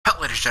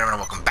ladies and gentlemen,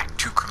 welcome back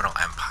to Criminal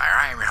Empire.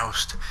 I am your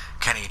host,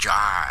 Kenny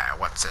Jai.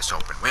 What's this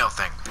open wheel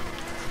thing?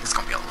 It's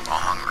gonna be a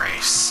long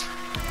race.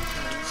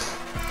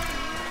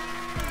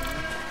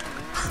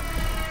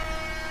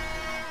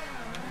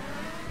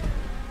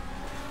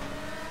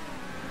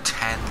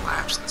 Ten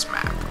laps in this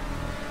map.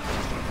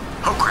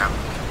 Oh crap.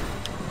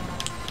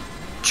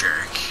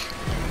 Jerk.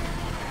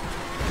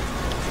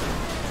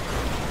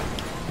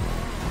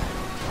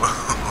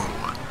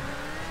 Whoa.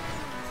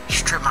 You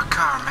stripped my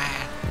car,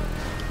 man.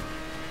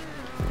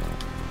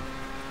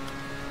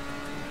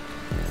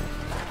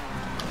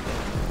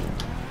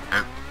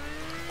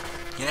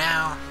 You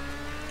know,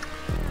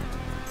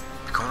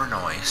 corner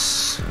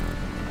noise.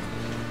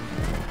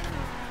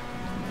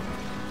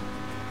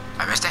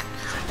 I missed it.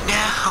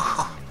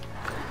 No!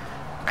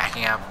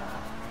 Backing up.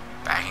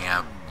 Backing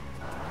up.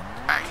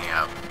 Backing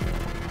up.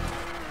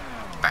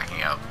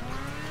 Backing up.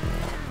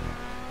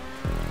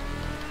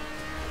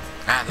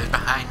 Ah, they're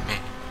behind me.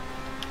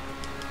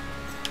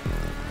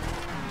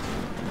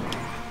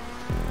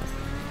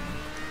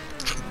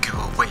 Go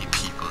away,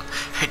 people.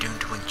 I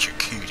don't want your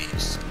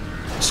cooties.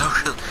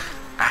 Social...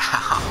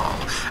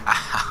 Ow.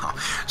 Ow.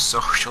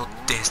 Social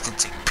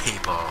distancing,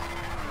 people.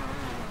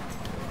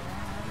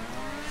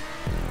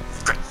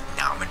 Right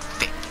now I'm in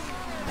 50.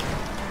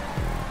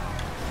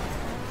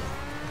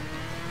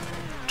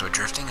 So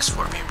drifting is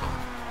for people.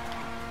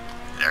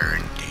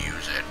 Learn to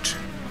use it.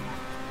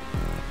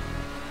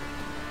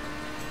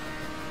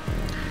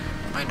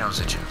 My nose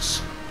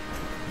itches.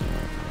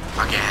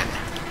 Again.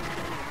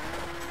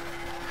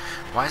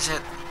 Why is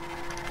it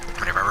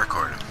whenever I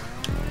record,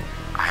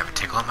 I have a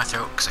tickle in my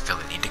throat because I feel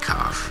the need to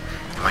cough,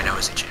 and my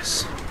nose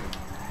itches.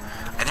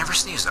 I never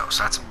sneeze though,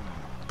 so that's a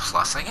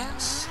plus, I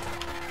guess?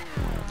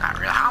 Not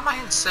really. How am I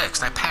in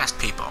 6th? I passed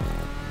people.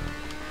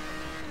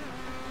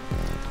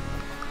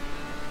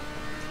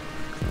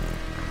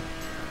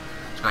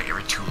 So like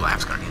every 2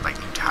 laps gonna need like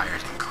new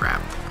tires and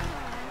crap.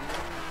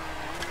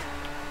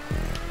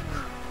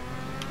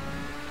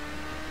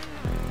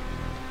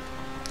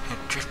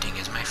 And drifting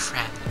is my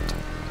friend.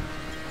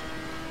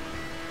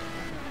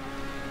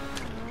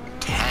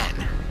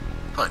 10.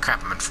 Holy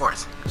crap, I'm in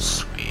 4th.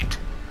 Sweet.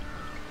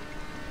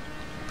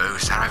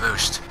 Boost. How do I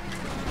boost?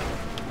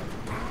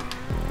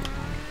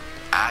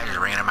 I just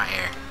ran in my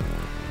air.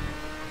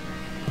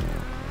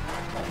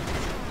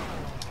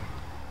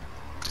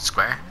 Is it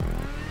square?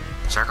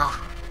 Circle?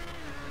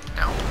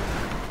 No.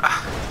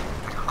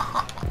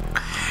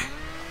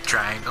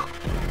 Triangle?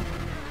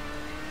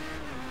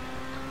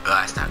 Oh,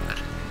 that's not good.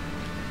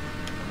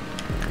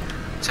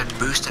 It said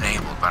boost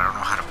enabled, but I don't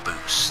know how to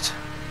boost.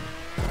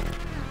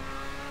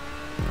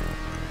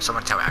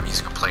 Someone tell me. I'm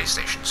using a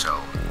PlayStation,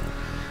 so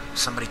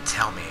somebody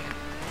tell me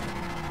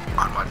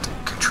on what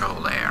control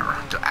layer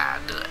to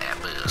add a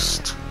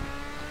boost.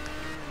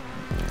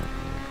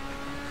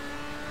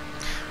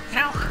 You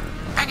know,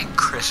 back at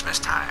Christmas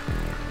time,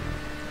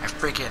 I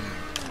freaking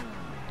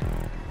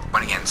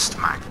went against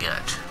my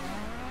gut.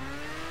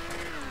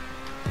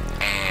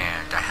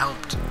 And I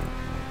helped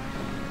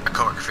a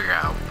coworker figure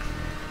out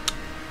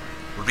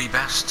what would be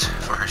best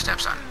for her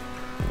stepson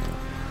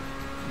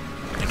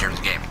in terms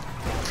of gaming.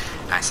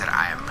 I said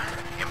I am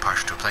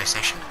impartial to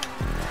PlayStation,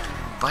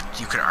 but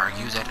you could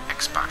argue that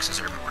Xboxes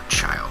are more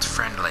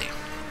child-friendly.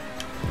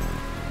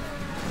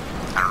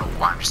 I don't know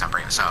why I'm just not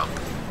bringing this up.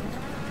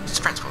 It's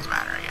principles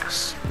matter, I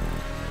guess.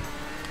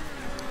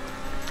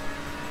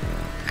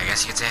 I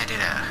guess you could say I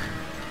did a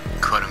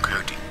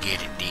quote-unquote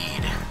good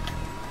deed.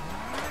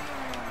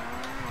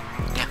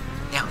 No,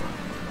 no.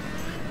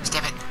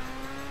 Stab it.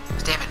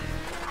 Stab it.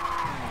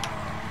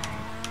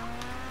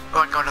 Oh,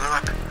 I go another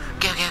lap.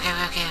 Go, go, go,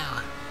 go, go.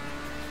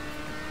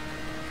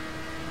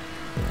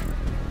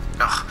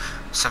 Ugh,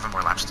 7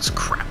 more laps of this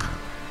crap.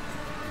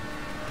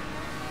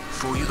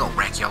 Fool, you gonna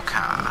wreck your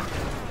car.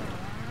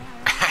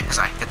 As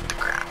I hit the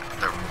ground,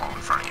 the wall in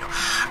front of you.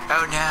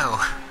 Oh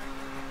no!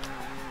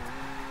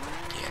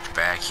 Get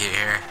back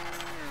here.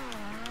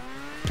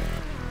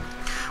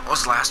 What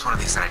was the last one of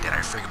these that I did?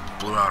 I freaking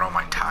blew out all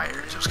my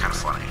tires. It was kind of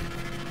funny.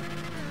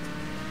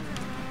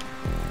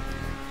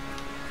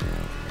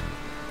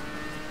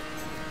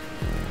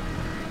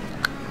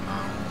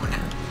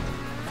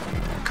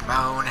 Come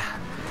on.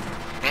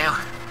 Now.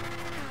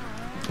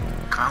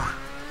 Come on.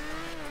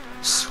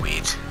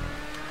 Sweet.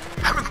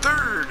 I'm in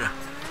 3rd.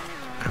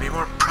 Gonna be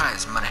more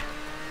prize money.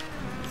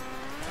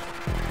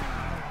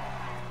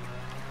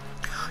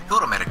 You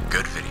would have made a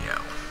good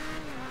video.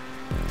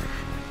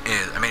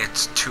 I mean,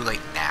 it's too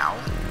late now,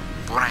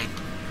 but when I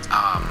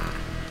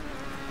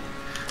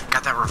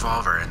got that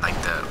revolver and like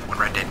when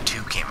Red Dead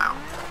 2 came out,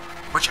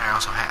 which I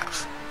also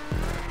have,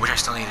 which I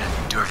still need to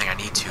do everything I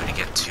need to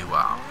get to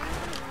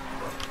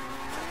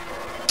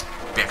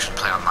be actually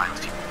play online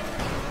with people.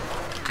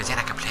 Because then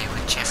I can play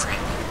with Jeffrey.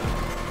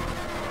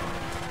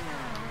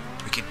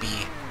 We could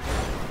be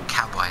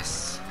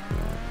cowboys.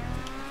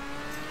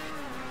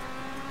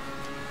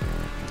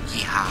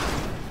 Yeehaw.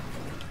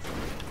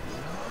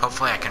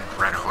 Hopefully I can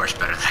ride a horse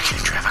better than I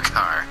can drive a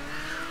car.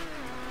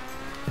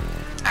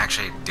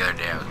 Actually, the other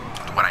day,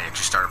 when I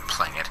actually started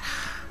playing it,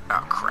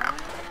 oh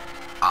crap.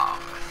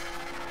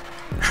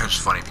 which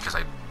is funny because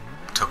I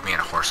took me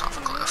and a horse off a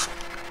cliff.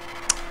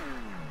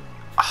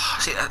 Oh,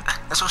 see,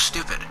 that's so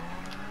stupid.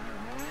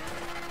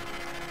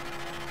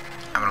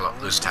 I'm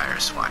gonna lose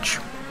tires, watch.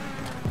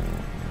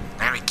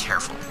 I gotta be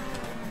careful.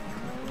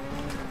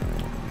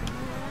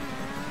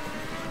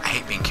 I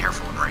hate being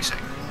careful in racing.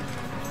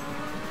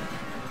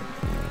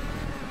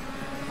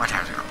 My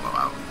tires are gonna blow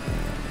out.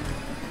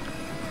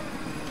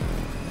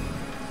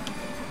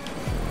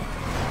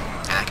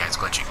 And that guy's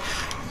glitching.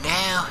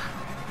 No!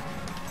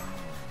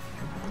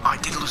 Oh, I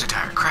did lose a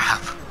tire.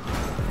 Crap.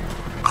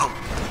 Oh,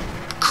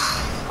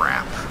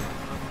 crap.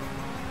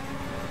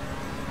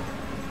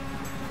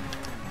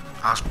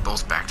 I lost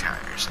both back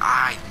tires.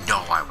 I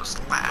know I was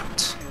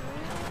lapped.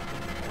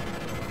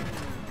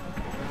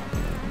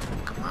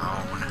 Come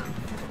on.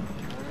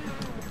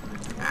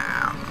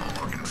 Ah,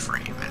 Morgan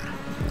Freeman.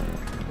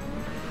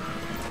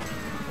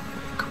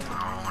 Come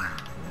on.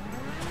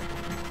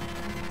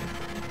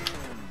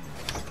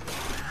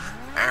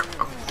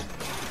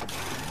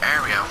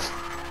 There we go.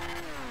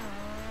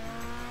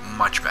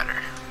 Much better.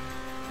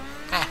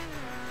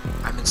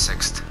 I'm in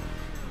 6th.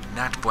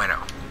 Not bueno.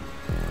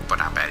 But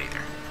not bad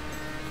either.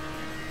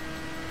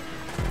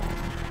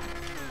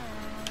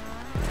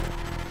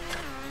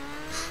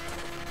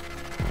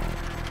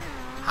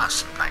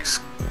 Some nice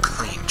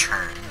clean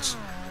turns.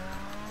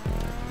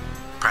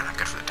 Probably not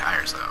good for the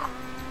tires though.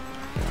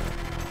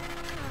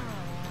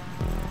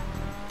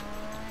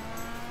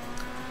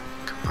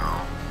 Come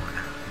on.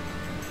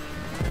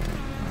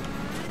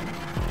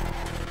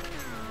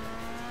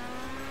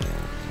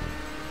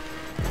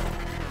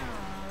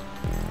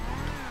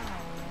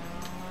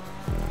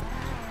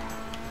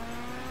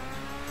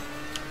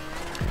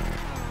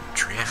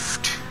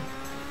 Drift.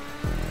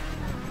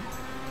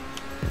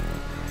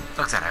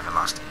 Look at that, I haven't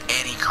lost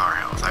any car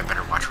health. I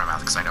better watch my mouth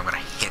because I know I'm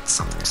going to hit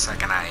something the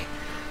second I'm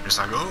just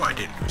like, oh, I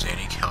didn't lose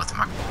any health in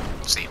my...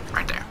 See,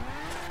 right there.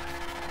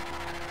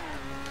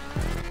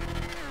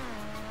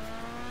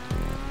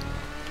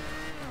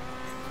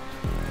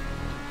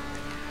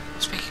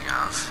 Speaking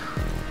of...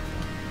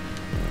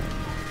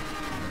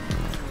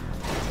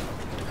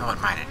 I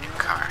wouldn't mind a new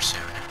car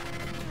soon.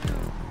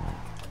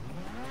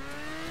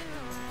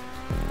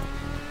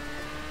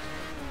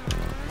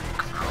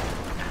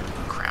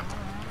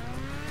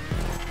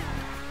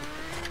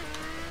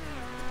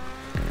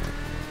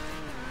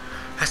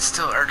 That's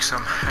still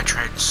irksome. I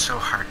tried so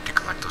hard to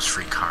collect those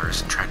free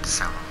cars and tried to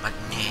sell them, but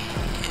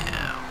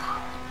no.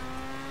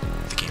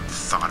 The game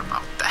thought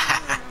about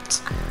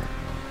that.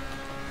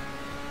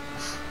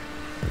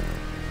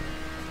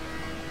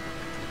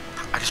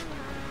 I just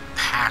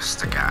passed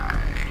the guy.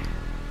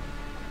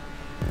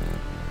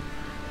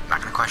 Not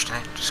gonna question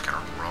it, just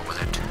gonna roll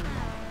with it.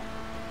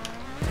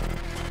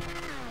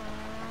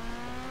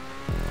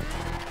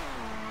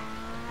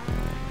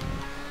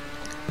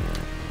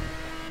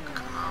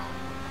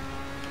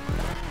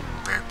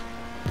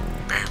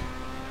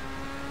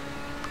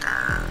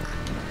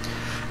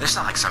 It's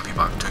not like some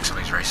people doing some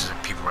of these races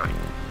and people were like,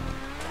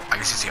 I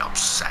guess you see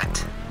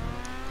upset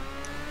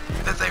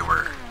that they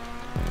were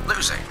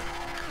losing.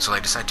 So they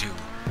decide to,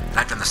 and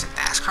I've done this in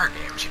NASCAR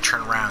games, you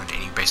turn around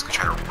and you basically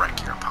try to wreck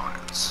your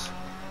opponents.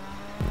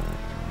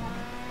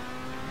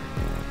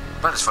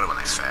 But it's funny when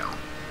they fail.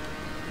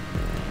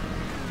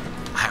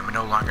 I am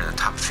no longer in the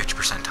top 50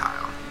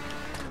 percentile.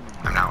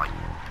 I'm now like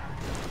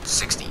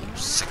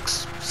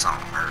 66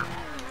 something or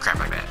crap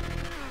like that.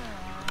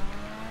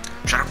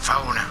 Shut up,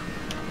 phone.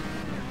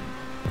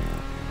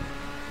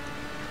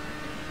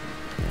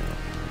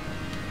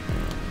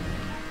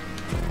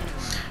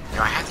 You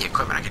know, I have the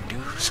equipment. I can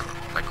do some,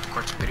 like,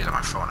 record some videos on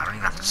my phone. I don't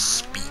even have to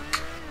speak.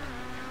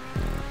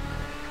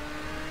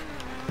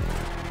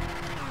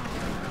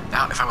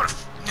 Now, if I would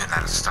have known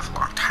that stuff a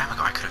long time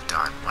ago, I could have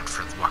done one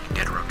for the Walking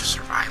Dead Road to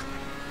Survival.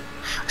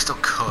 I still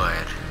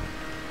could,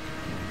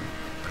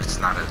 but it's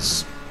not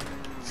as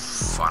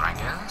fun, I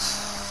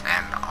guess.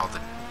 And all the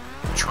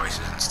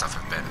choices and stuff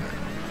have been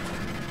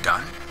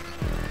done.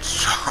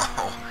 So,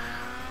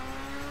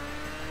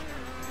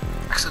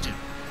 I still do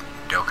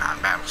Dokkan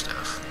Battle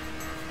stuff.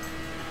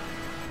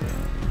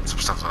 Some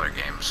stuff with other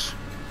games.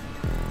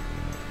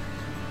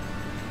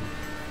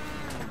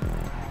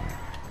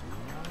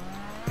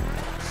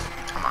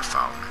 On my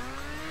phone.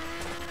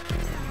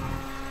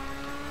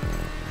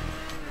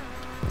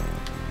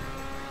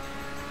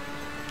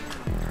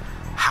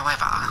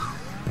 However,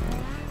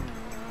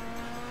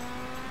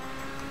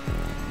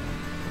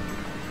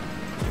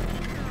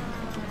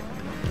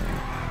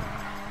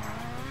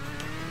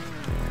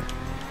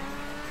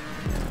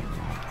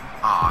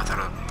 I thought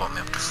it would bump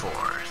me up to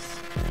 4th.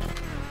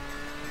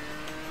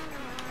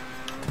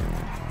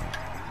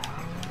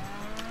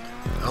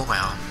 Oh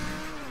well.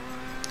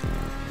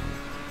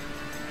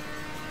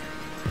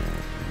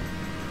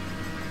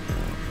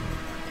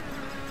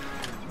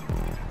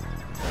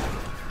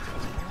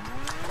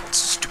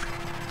 Stupid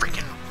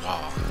freaking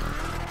wall.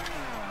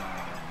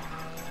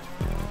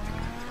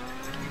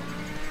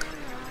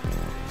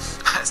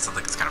 I still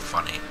think it's kind of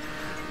funny.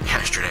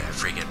 Yesterday I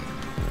freaking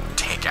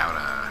take out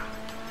a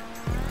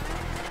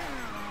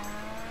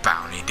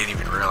bounty bounty, didn't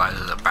even realize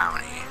it was a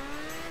bounty.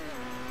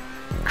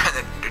 And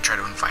then they try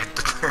to invite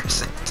the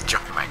person to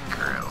join my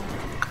crew.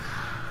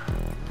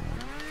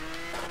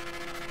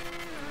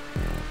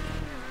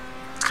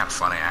 It's kind of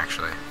funny,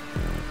 actually,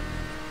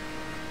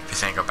 if you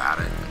think about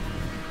it.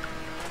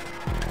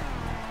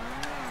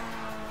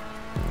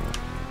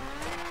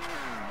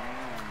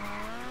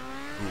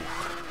 Ooh,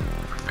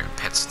 let's make a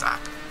pit stop.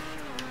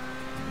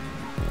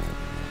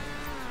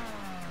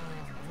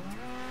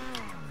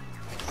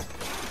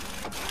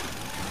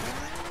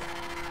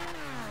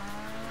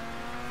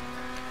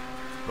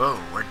 Whoa,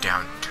 we're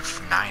down to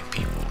 9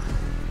 people.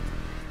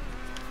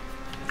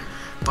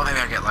 But maybe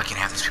I'll get lucky and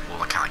have these people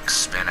kind of like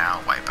spin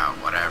out, wipe out,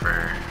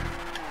 whatever.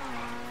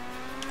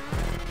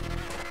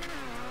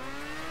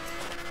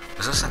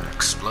 This doesn't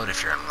explode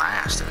if you're in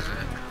last, is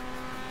it?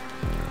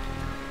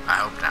 I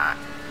hope not.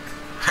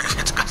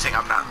 It's a good thing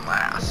I'm not in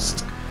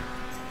last.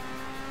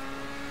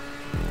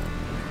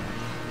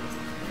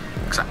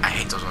 Because I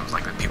hate those ones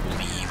like that people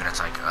leave and it's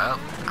like, oh,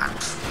 I'm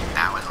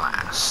now in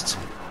last.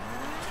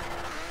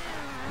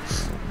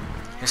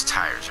 His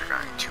tires are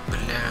going to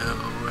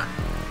blow.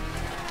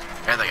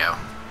 There they go.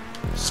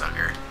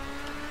 Sucker.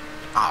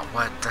 Oh,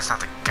 what? That's not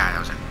the guy that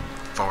was in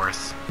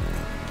 4th.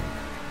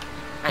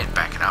 I ain't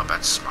backing out,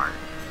 that's smart.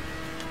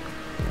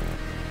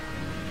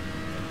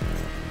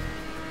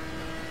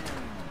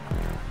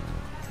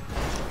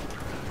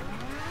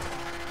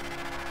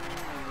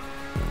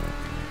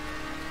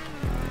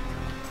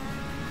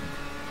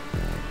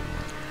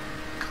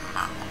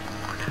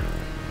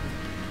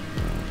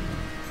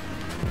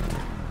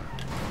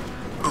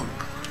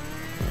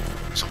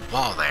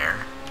 Wall there.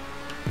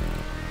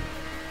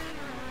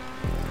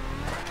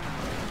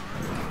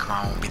 Come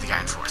on, be the guy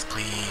in 4th.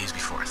 Please be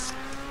 4th.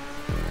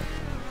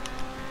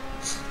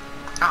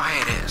 Oh, hey,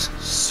 it is.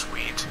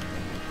 Sweet.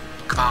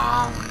 Come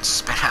on,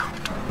 spin out.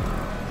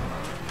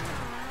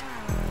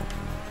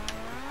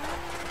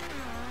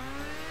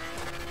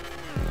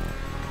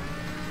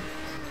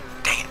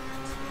 Dang it.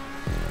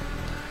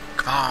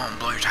 Come on,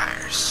 blow your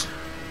tires.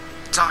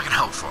 That's all I can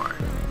hope for.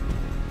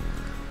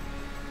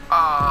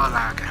 All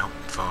I can hope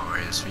for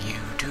is for you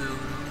to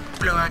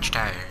blow out your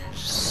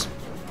tires.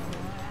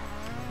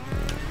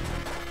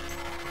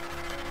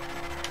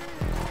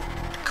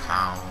 Come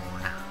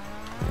on.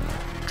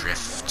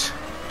 Drift.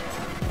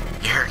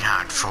 You're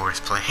not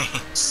 4th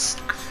place.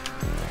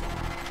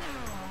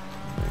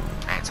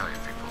 I tell you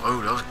people.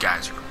 Oh, those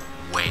guys are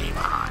way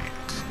behind.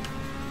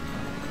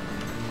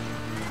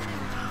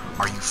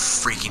 Are you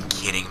freaking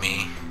kidding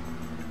me?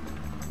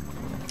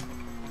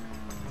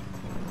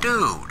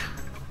 Dude.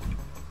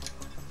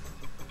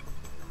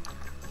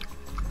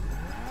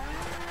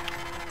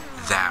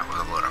 That was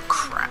a load of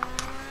crap.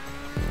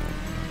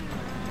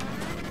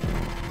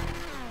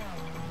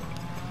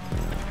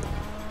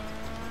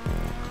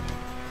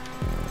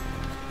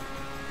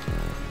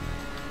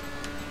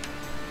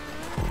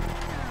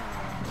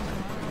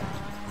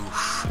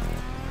 Oof.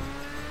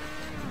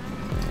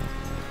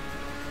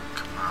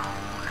 Come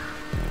on.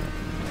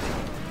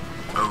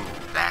 Oh,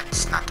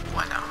 that's not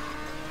bueno.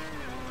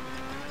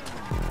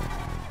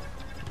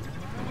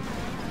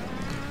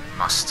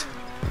 Must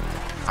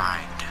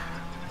find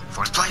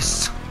 4th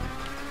place.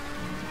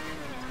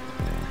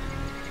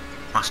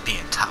 Must be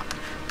in top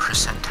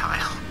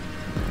percentile.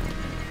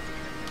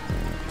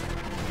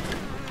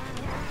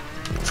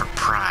 For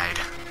pride.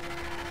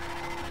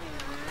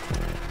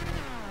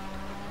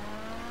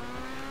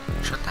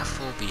 Shouldn't that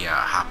fool be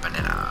hopping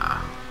in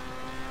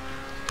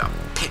the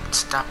pit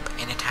stop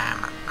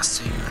anytime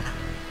soon?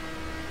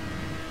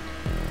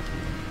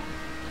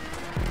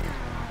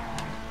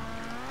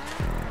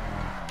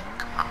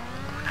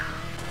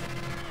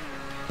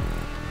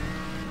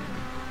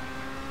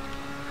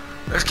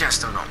 This guy's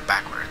still going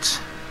backwards,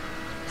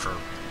 for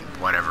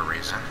whatever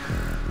reason.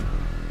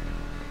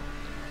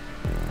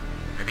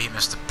 Maybe he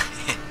missed the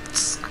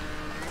pits.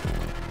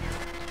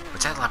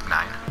 What's that, lap 9?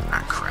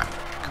 Ah, crap.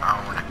 Come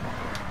on.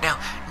 No,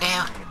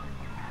 no.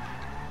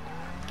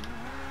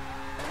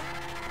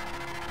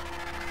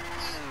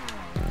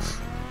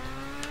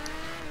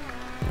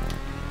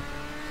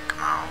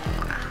 Come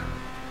on.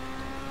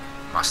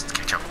 Must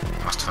catch up,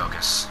 must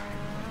focus.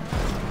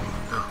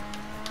 Ooh.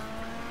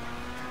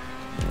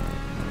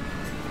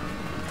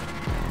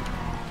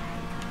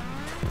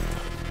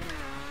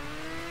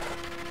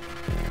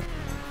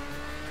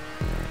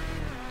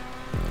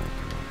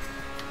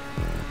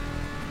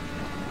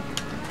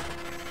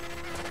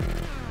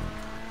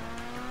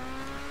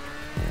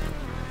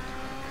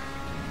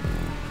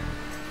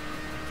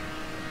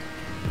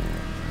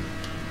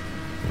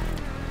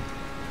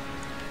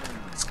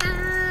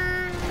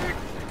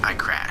 I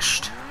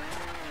crashed.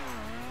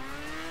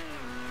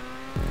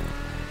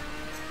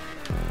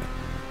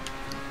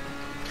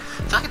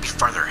 I feel like I'd be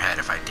farther ahead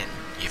if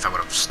I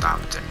would have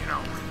stopped and,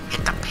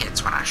 hit the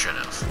pits when I should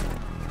have.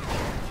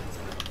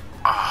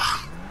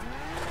 Oh.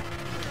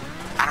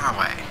 Out of my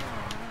way.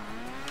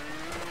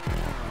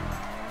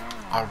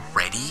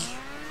 Already?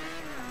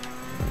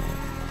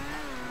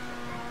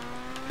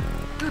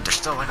 Dude, there's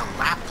still like a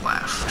lap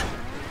left.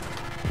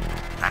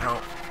 I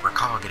don't recall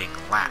recall getting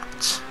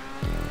lapped.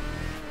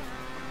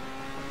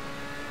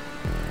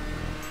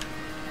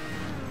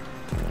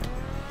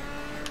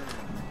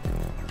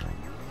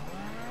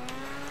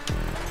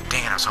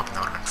 Dang it, I was hoping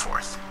that would have been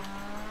fourth.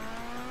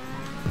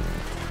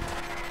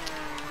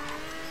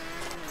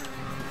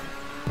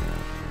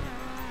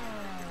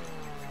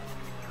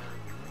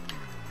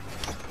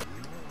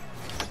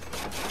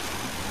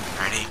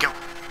 Ready, go.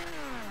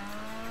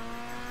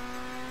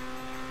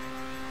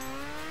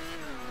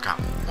 Got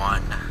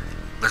one.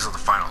 This is the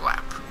final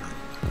lap.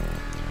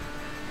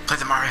 Play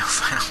the Mario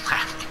final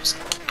lap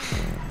music.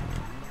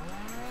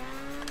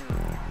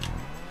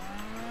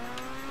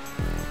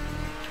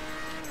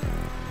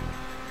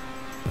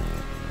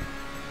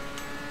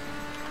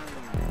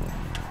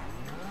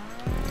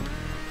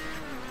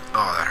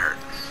 Oh, that hurt.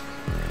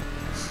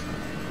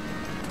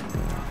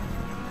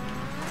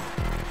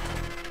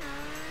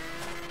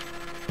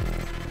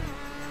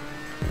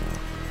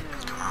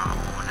 Come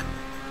on.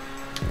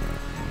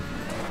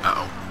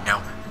 Uh-oh,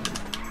 no.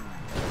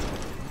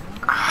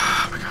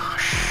 Oh my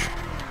gosh.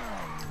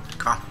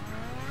 Come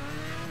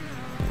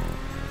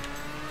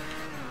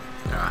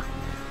on.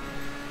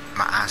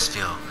 My eyes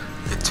feel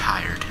a bit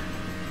tired.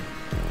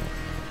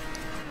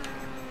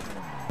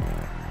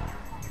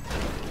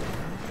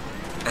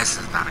 This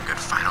is not a good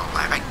final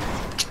lap.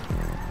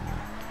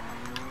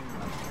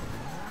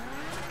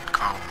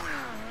 Come on.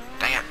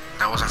 Dang it,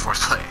 that wasn't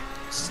fourth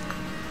place.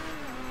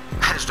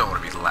 I just don't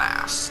want to be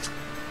last.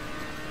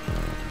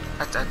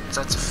 That's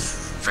a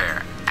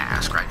fair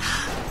ask, right?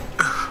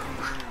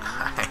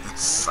 I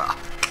suck.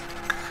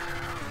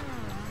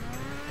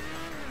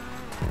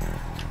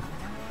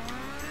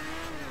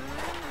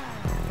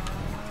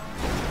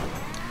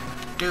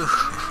 Dude.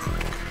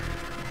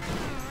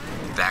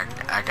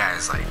 That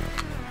guy's like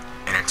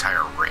an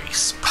entire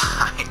race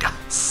behind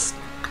us.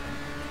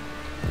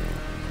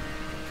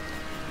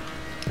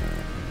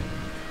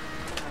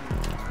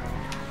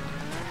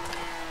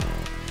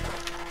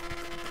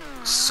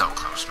 So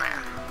close,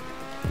 man.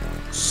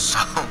 So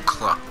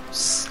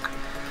close.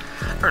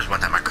 There was one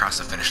time I crossed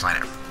the finish line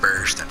at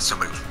first, and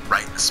somebody was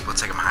right in the split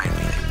second behind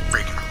me.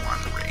 They freaking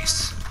won the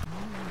race.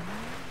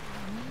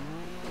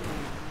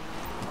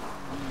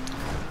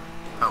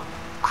 Oh,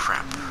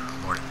 crap.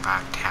 More than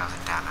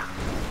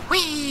 $5,000.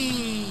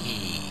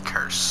 Whee!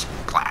 Curse.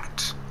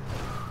 Plat.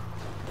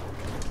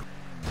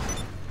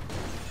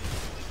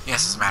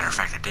 Yes, as a matter of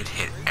fact, I did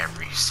hit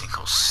every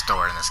single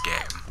store in this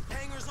game.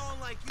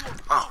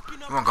 Oh, you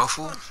wanna go,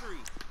 fool?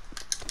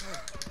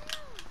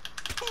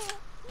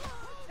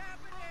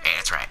 Yeah,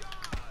 that's right.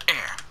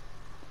 Air.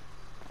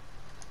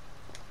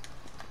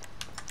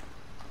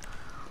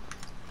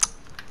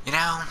 You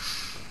know...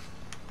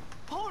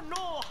 Oh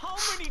no, how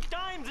many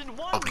times in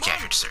one Open the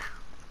cash register.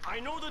 I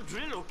know the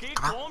drill, okay?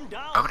 Come Calm on.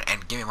 down. Open it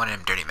and give me one of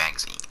them dirty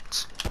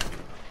magazines.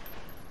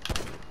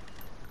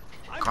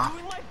 I'm Come on.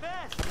 doing my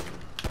best.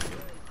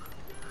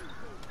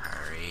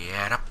 Hurry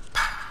it up.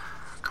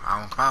 Come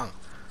on, come on.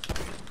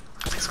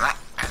 I'll take some of that,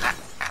 and that,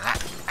 and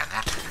that, and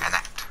that, and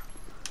that.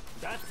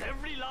 That's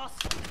every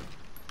last.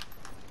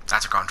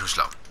 That's going too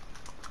slow.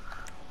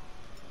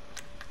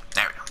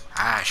 There we go.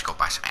 I should go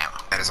buy some ammo.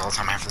 That is all the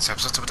time I have for this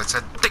episode. So with that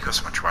said, thank you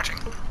so much for watching.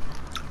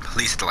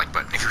 Please hit the like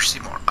button if you want to see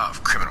more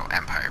of Criminal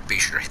Empire. Be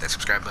sure to hit that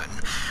subscribe button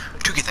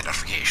to get that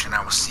notification.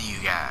 I will see you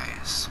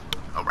guys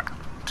around.